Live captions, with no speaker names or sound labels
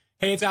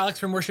Hey, it's Alex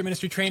from Worship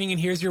Ministry Training,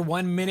 and here's your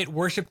 1-minute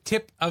worship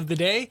tip of the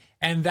day,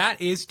 and that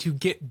is to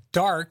get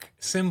dark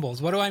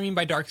cymbals. What do I mean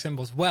by dark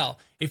cymbals? Well,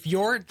 if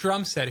your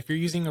drum set, if you're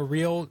using a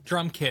real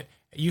drum kit,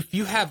 if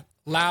you have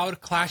loud,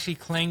 clashy,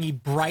 clangy,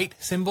 bright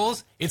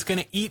cymbals, it's going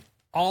to eat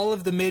all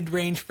of the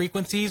mid-range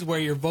frequencies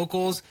where your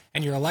vocals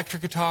and your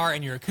electric guitar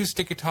and your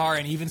acoustic guitar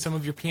and even some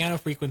of your piano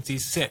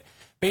frequencies sit.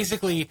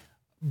 Basically,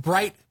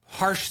 bright,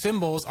 harsh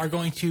cymbals are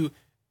going to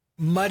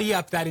muddy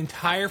up that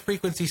entire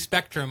frequency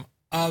spectrum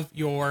of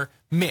your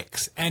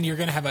mix, and you're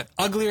going to have an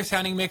uglier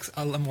sounding mix,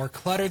 a more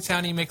cluttered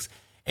sounding mix,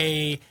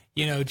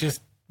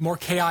 just more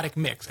chaotic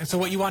mix. And so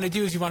what you want to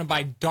do is you want to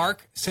buy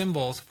dark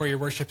cymbals for your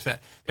worship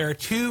set. There are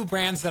two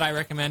brands that I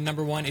recommend.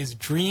 Number one is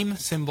Dream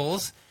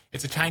Cymbals.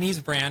 It's a Chinese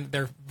brand.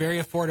 They're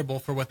very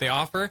affordable for what they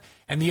offer.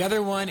 And the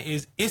other one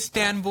is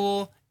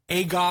Istanbul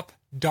Agop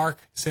Dark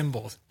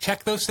Cymbals.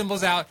 Check those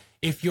cymbals out.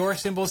 If your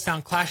cymbals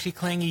sound clashy,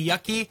 clangy,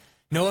 yucky,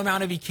 no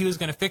amount of EQ is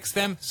going to fix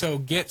them, so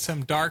get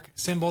some dark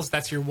cymbals.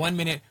 That's your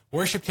 1-minute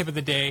worship tip of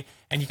the day,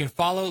 and you can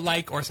follow,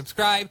 like, or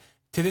subscribe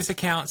to this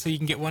account so you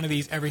can get one of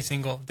these every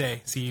single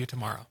day. See you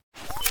tomorrow.